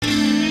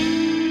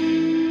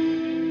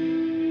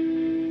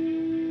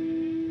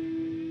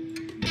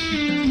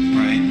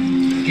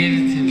Give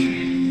it to me.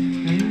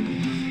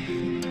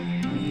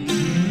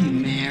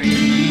 Married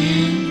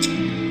man.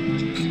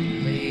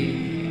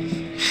 Please.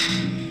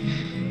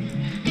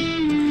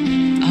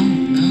 Oh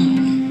no.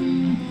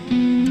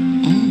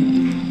 Oh,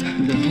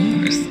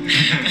 divorce.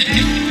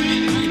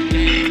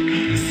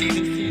 You see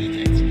this here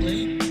text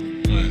plate?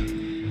 What?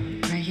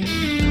 Right here.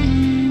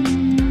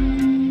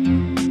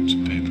 It's a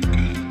paper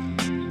cut.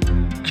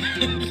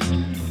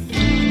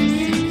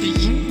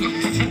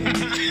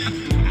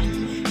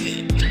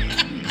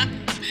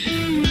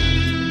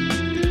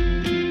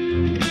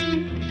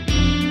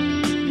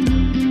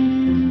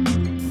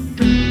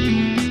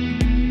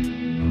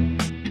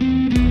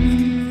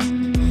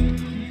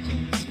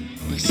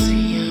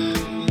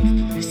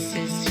 This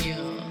is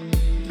your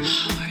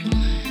heartline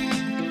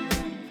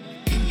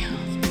and your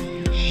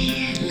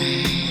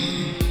headline.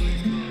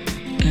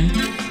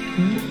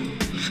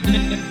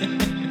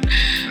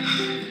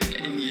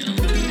 And your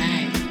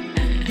lifeline.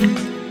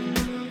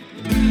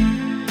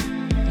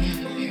 You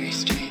have a very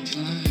strange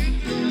line.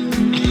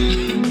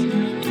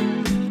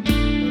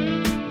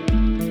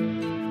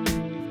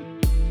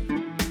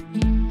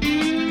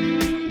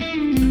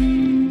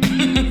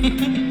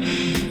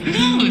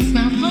 No, it's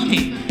not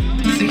funny.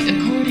 See,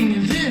 according to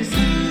this,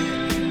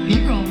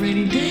 you're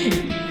already dead.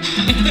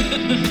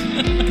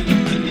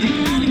 You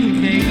got me,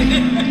 baby.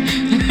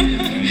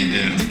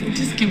 Yeah.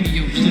 Just give me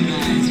your blue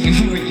eyes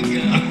before you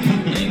go.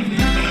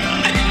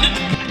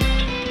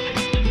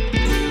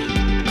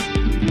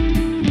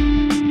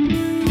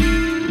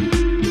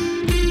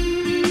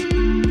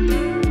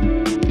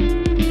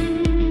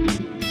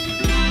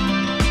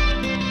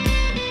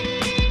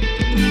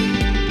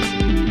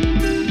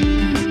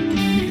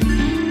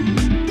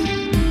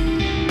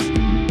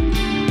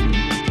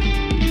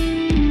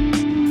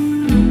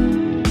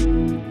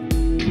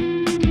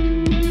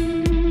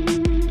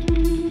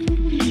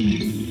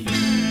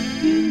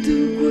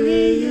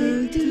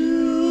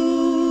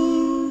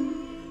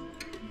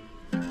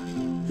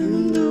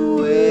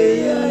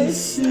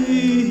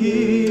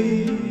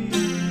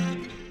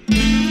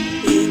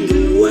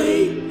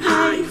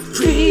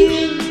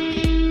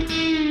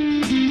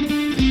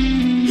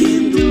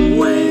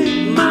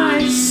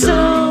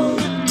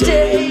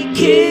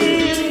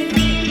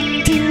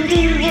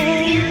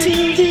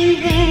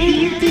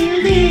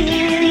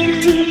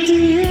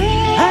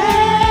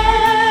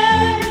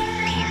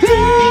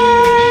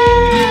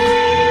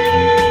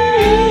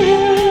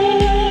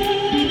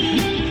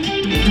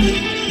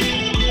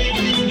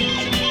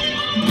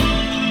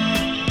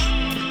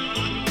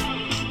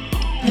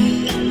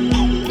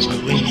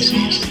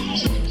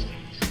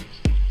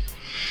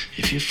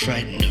 If you're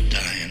frightened of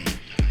dying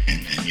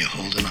and you're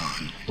holding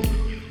on,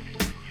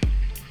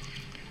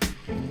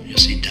 you'll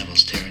see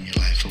devils tearing your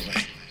life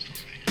away.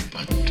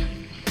 But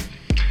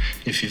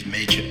if you've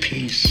made your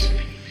peace,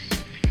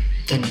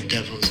 then the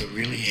devils are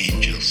really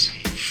angels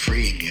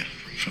freeing you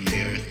from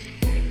the earth.